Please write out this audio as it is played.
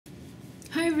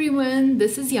Hi everyone,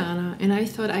 this is Yana and I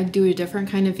thought I'd do a different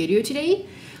kind of video today.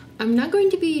 I'm not going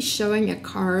to be showing a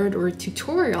card or a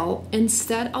tutorial.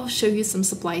 Instead, I'll show you some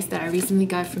supplies that I recently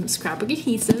got from Scrapbook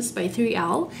Adhesives by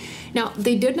 3L. Now,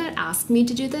 they did not ask me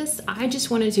to do this. I just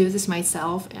wanted to do this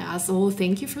myself as a little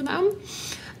thank you for them.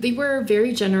 They were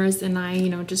very generous and I,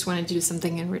 just wanted to do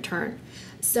something in return.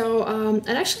 So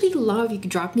I'd actually love you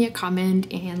could drop me a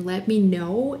comment and let me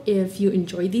know if you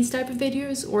enjoy these type of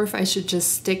videos or if I should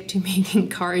just stick to making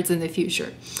cards in the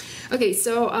future. Okay,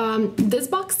 so this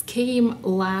box came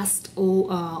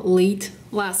late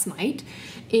last night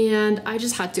and I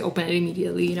just had to open it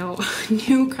immediately.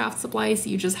 New craft supplies,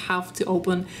 you just have to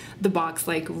open the box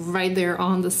like right there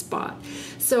on the spot.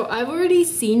 So I've already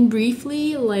seen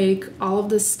briefly like all of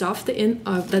the stuff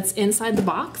that's inside the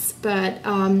box, but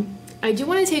I do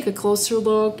want to take a closer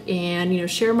look and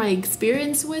share my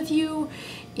experience with you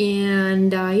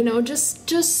and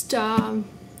just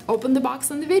open the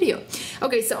box on the video.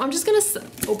 Okay, so I'm just gonna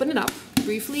open it up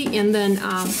briefly and then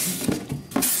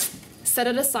set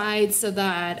it aside so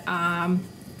that I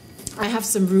have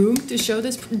some room to show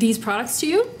these products to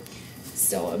you.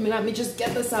 So let me just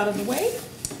get this out of the way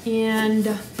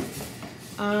and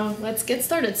let's get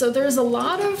started. So there's a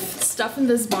lot of stuff in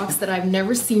this box that I've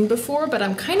never seen before, but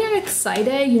I'm kind of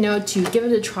excited, to give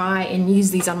it a try and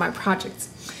use these on my projects.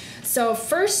 So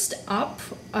first up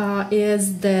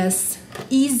is this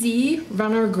Easy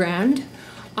Runner Grand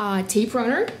tape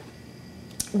runner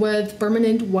with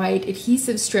permanent white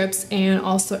adhesive strips and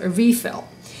also a refill.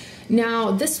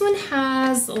 Now this one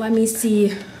has, let me see,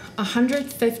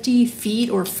 150 feet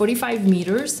or 45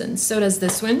 meters, and so does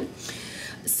this one.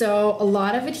 So a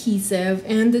lot of adhesive,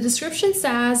 and the description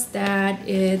says that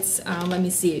it's, let me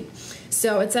see.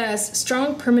 So it says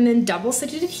strong permanent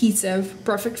double-sided adhesive,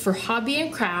 perfect for hobby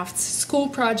and crafts, school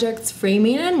projects,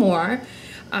 framing and more.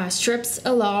 Strips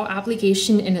allow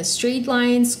application in straight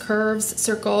lines, curves,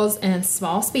 circles, and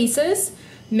small spaces.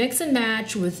 Mix and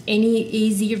match with any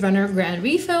Easy Runner Grand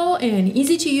refill and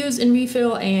easy to use in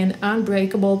refill and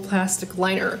unbreakable plastic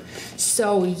liner.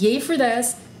 So yay for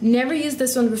this. Never used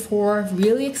this one before,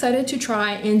 really excited to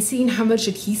try and seeing how much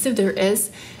adhesive there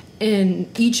is in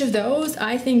each of those.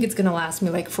 I think it's gonna last me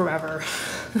like forever.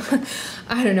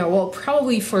 I don't know, well,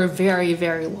 probably for a very,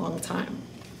 very long time.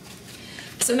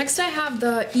 So next I have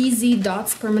the Easy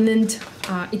Dots Permanent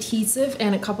adhesive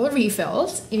and a couple of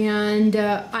refills. And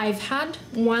I've had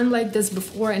one like this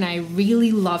before and I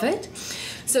really love it.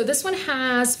 So this one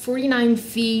has 49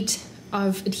 feet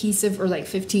of adhesive or like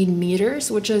 15 meters,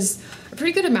 which is a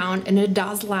pretty good amount, and it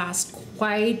does last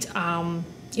quite a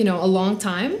long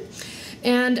time.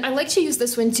 And I like to use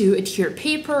this one to adhere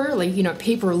paper, like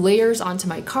paper layers onto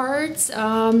my cards,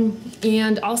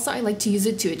 and also I like to use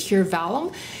it to adhere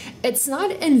vellum. It's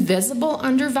not invisible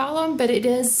under vellum, but it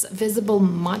is visible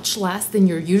much less than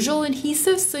your usual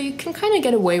adhesive, so you can kind of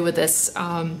get away with this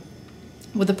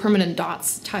with a permanent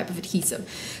dots type of adhesive.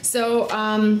 So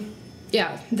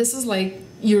yeah, this is like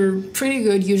your pretty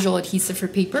good usual adhesive for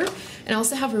paper. And I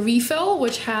also have a refill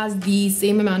which has the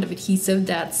same amount of adhesive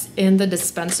that's in the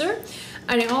dispenser.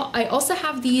 And I also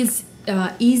have these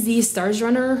Easy Stars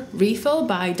Runner refill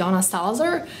by Donna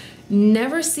Salazar.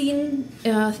 Never seen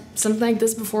something like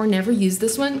this before, never used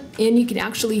this one. And you can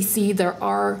actually see there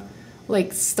are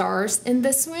like stars in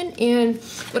this one. And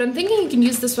what I'm thinking you can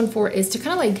use this one for is to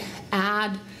kind of like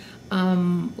add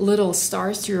little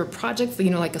stars to your project,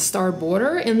 like a star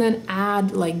border, and then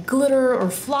add like glitter or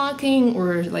flocking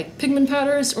or like pigment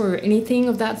powders or anything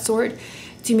of that sort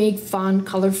to make fun,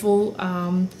 colorful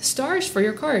stars for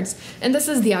your cards. And this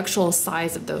is the actual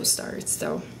size of those stars.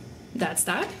 So that's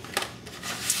that.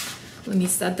 Let me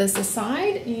set this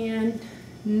aside. And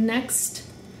next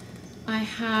I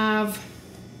have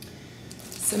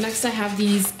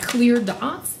these clear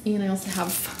dots, and I also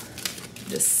have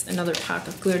another pack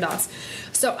of clear dots.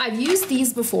 So I've used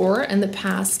these before in the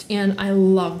past and I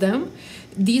love them.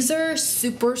 These are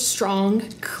super strong,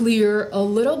 clear, a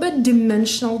little bit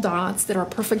dimensional dots that are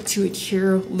perfect to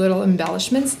adhere little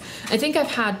embellishments. I think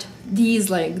I've had these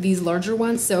larger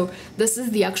ones. So this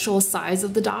is the actual size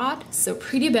of the dot, so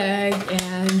pretty big,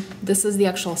 and this is the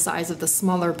actual size of the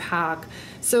smaller pack.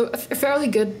 So a fairly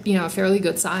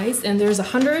good size. And there's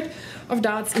 100 of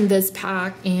dots in this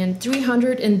pack and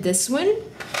 300 in this one.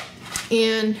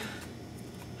 And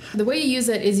the way you use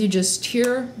it is you just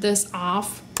tear this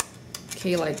off.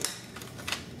 Okay,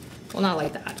 well, not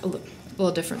like that, a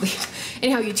little differently.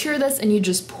 Anyhow, you tear this and you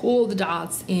just pull the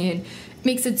dots in.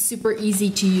 Makes it super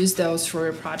easy to use those for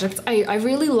your projects. I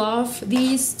really love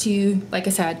these to, like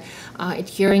I said,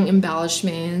 adhering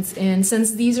embellishments, and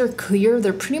since these are clear,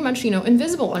 they're pretty much,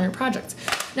 invisible on your projects.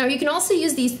 Now you can also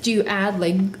use these to add,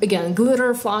 like, again,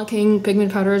 glitter, flocking,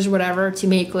 pigment powders, whatever, to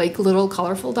make like little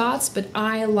colorful dots, but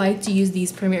I like to use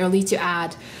these primarily to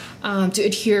add, to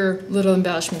adhere little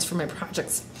embellishments for my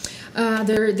projects.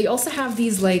 They also have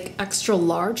these like extra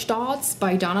large dots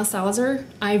by Donna Salazar.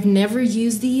 I've never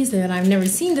used these and I've never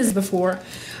seen this before,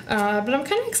 but I'm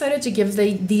kind of excited to give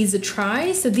these a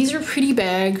try. So these are pretty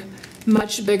big,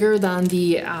 much bigger than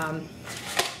the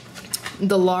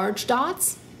large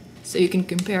dots. So you can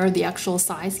compare the actual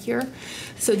size here.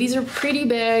 So these are pretty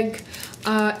big,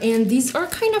 and these are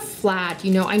kind of flat.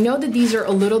 You know, I know that these are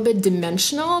a little bit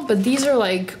dimensional, but these are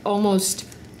like almost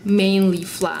mainly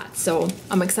flat. So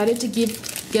I'm excited to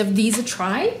give these a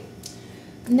try.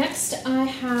 Next, I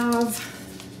have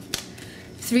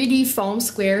 3D foam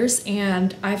squares,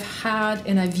 and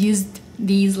I've used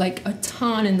these like a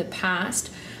ton in the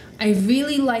past. I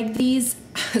really like these,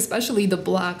 especially the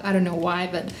black. I don't know why,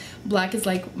 but black is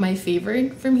like my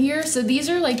favorite from here. So these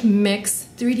are like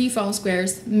mixed 3D foam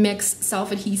squares, mixed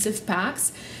self-adhesive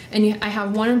packs. And I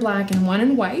have one in black and one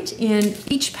in white. And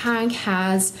each pack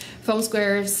has foam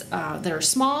squares that are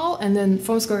small, and then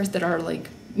foam squares that are like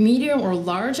medium or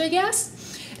large, I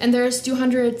guess. And there's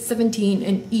 217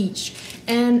 in each.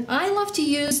 And I love to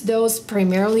use those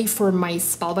primarily for my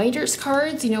Spellbinders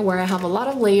cards, you know, where I have a lot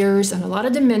of layers and a lot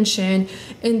of dimension,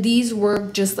 and these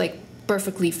work just like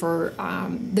perfectly for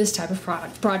this type of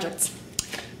projects.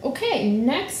 Okay,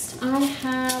 next I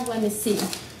have, let me see,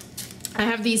 I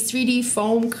have these 3D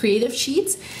foam creative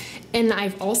sheets, and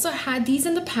I've also had these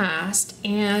in the past,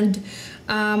 and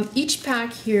each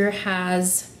pack here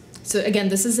has, so again,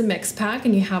 this is a mixed pack,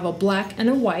 and you have a black and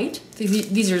a white.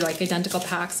 These are like identical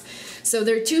packs. So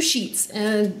there are 2 sheets,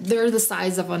 and they're the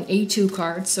size of an A2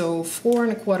 card, so 4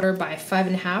 1/4 by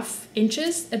 5.5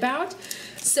 inches about.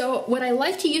 So what I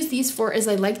like to use these for is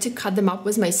I like to cut them up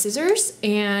with my scissors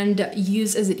and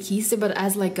use as adhesive, but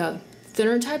as like a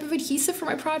thinner type of adhesive for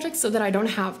my project so that I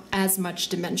don't have as much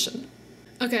dimension.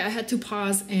 Okay, I had to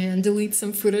pause and delete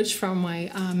some footage from my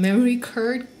memory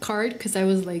card because I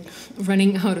was like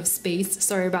running out of space.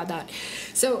 Sorry about that.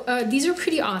 So these are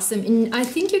pretty awesome, and I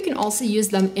think you can also use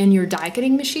them in your die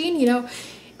cutting machine, you know,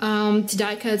 to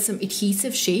die cut some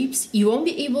adhesive shapes. You won't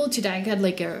be able to die cut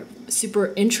like a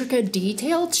super intricate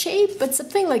detailed shape, but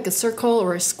something like a circle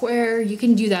or a square, you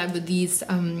can do that with these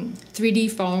 3D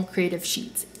foam creative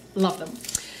sheets. Love them.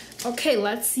 Okay,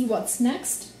 let's see what's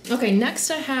next. Okay,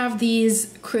 next I have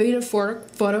these creative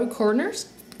photo corners,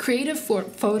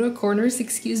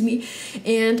 excuse me,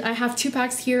 and I have 2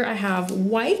 packs here. I have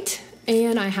white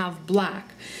and I have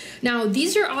black. Now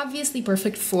these are obviously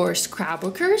perfect for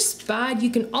scrapbookers, but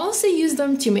you can also use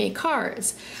them to make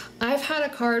cards. I've had a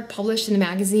card published in a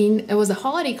magazine. It was a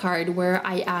holiday card where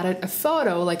I added a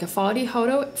photo, like a holiday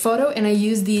photo, and I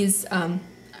used these, I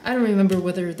don't remember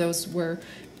whether those were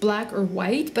black or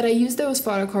white, but I used those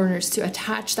photo corners to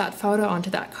attach that photo onto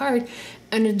that card,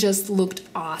 and it just looked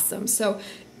awesome. So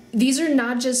these are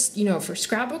not just, you know, for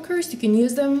scrapbookers. You can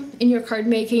use them in your card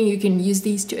making. You can use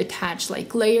these to attach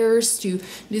like layers, to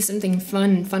do something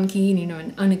fun and funky, you know,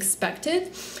 and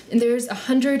unexpected. And there's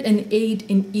 108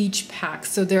 in each pack,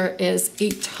 so there is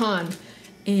a ton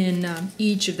in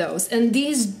each of those, and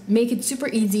these make it super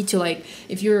easy to, like,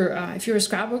 if you're a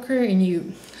scrapbooker and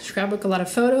you scrapbook a lot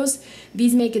of photos,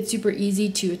 these make it super easy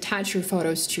to attach your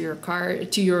photos to your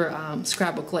card, to your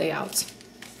scrapbook layouts.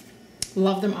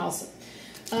 Love them also.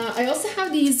 I also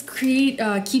have these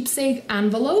keepsake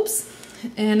envelopes,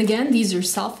 and again, these are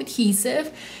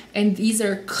self-adhesive and these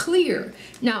are clear.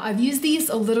 Now I've used these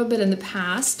a little bit in the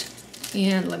past,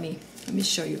 and let me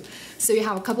show you. So you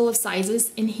have a couple of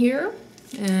sizes in here,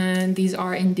 and these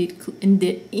are indeed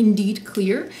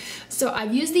clear. So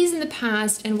I've used these in the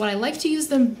past, and what I like to use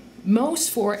them most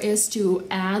for is to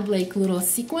add like little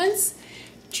sequins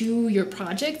to your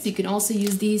projects. You can also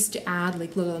use these to add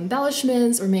like little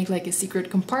embellishments or make like a secret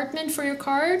compartment for your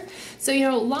card. So, you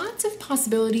know, lots of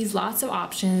possibilities, lots of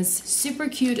options, super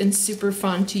cute and super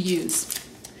fun to use.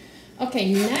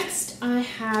 Okay, next I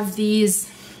have these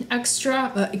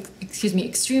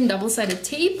extreme double-sided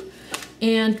tape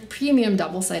and premium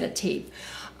double-sided tape.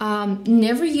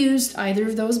 Never used either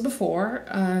of those before.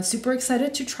 Super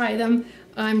excited to try them.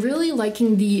 I'm really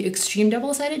liking the extreme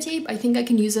double-sided tape. I think I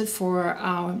can use it for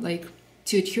like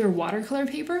to adhere watercolor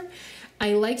paper.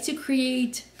 I like to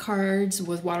create cards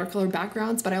with watercolor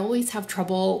backgrounds, but I always have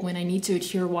trouble when I need to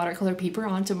adhere watercolor paper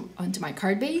onto my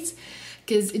card base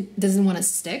because it doesn't want to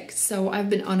stick. So I've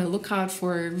been on a lookout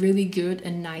for a really good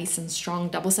and nice and strong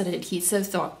double-sided adhesive.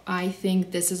 So I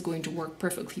think this is going to work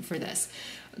perfectly for this.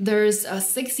 There's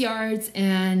 6 yards,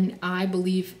 and I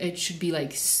believe it should be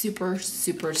like super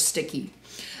sticky.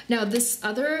 Now this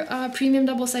other premium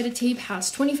double-sided tape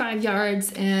has 25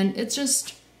 yards, and it's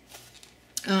just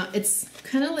it's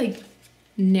kind of like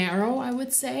narrow, I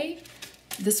would say.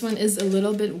 This one is a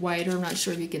little bit wider. I'm not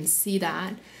sure if you can see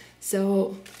that.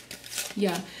 So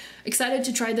yeah, excited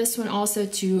to try this one also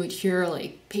to adhere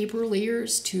like paper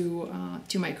layers to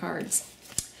my cards.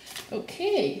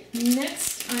 Okay,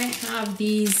 next I have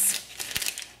these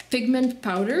pigment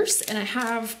powders, and I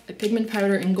have a pigment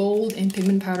powder in gold and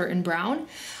pigment powder in brown.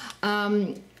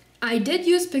 I did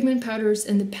use pigment powders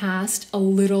in the past a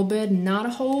little bit, not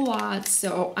a whole lot,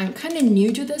 so I'm kind of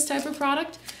new to this type of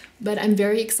product, but I'm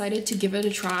very excited to give it a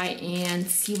try and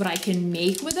see what I can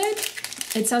make with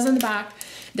it. It says on the back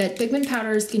that pigment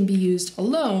powders can be used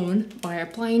alone by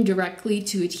applying directly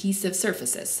to adhesive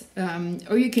surfaces.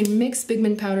 Or you can mix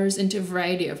pigment powders into a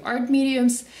variety of art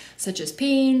mediums, such as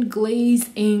paint, glaze,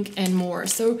 ink, and more.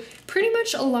 So pretty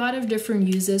much a lot of different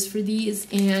uses for these,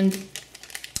 and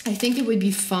I think it would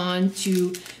be fun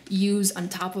to use on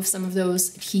top of some of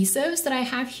those adhesives that I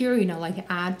have here, you know, like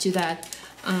add to that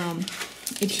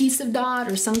adhesive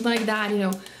dot or something like that, you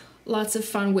know. Lots of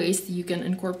fun ways that you can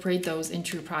incorporate those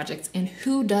into your projects. And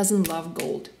who doesn't love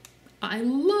gold? I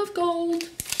love gold.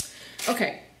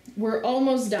 Okay, we're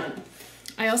almost done.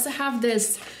 I also have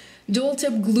this dual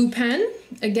tip glue pen.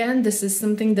 Again, this is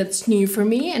something that's new for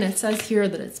me, and it says here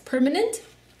that it's permanent.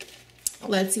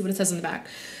 Let's see what it says on the back.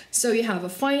 So you have a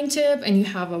fine tip and you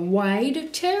have a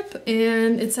wide tip,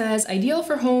 and it says ideal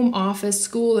for home, office,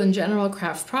 school, and general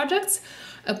craft projects.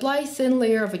 Apply thin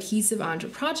layer of adhesive onto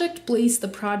project, place the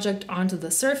project onto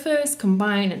the surface,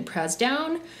 combine and press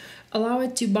down, allow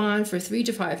it to bond for 3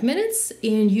 to 5 minutes,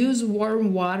 and use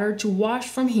warm water to wash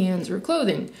from hands or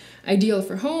clothing. Ideal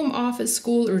for home, office,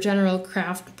 school, or general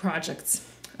craft projects.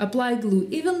 Apply glue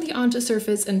evenly onto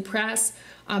surface and press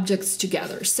objects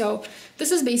together. So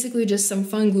this is basically just some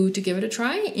fun glue to give it a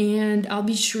try, and I'll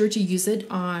be sure to use it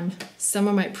on some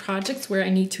of my projects where I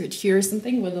need to adhere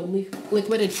something with a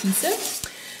liquid adhesive.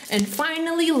 And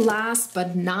finally, last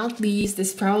but not least,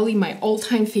 this is probably my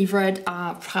all-time favorite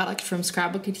product from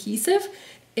Scrapbook Adhesive,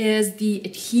 is the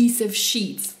adhesive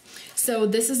sheets. So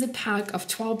this is a pack of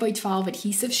 12 by 12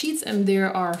 adhesive sheets, and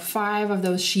there are 5 of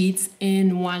those sheets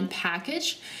in one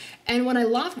package. And what I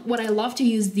love to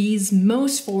use these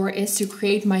most for is to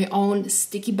create my own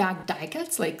sticky back die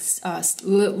cuts, like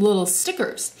little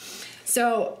stickers.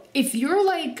 So if you're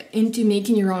like into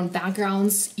making your own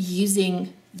backgrounds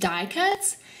using die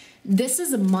cuts, this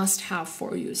is a must-have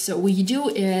for you. So what you do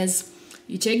is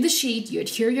you take the sheet, you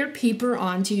adhere your paper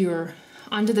onto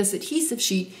this adhesive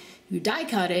sheet, you die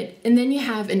cut it, and then you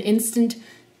have an instant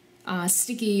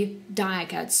sticky die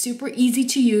cut. Super easy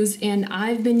to use, and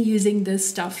I've been using this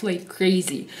stuff like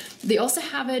crazy. They also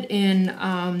have it in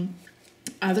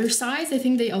other size. I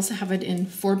think they also have it in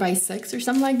 4x6 or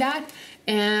something like that.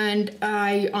 And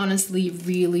I honestly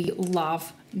really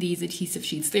love these adhesive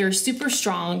sheets. They are super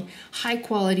strong, high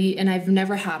quality, and I've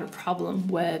never had a problem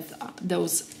with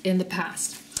those in the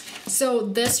past. So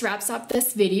this wraps up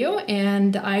this video,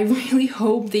 and I really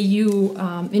hope that you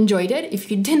enjoyed it.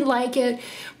 If you didn't like it,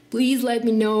 please let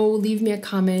me know, leave me a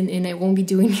comment, and I won't be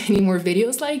doing any more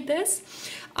videos like this.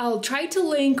 I'll try to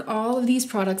link all of these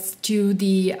products to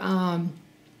the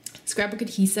Scrapbook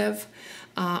Adhesive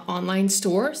online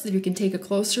store so that you can take a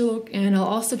closer look, and I'll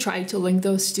also try to link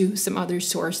those to some other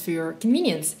stores for your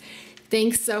convenience.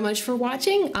 Thanks so much for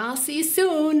watching. I'll see you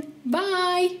soon.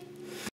 Bye!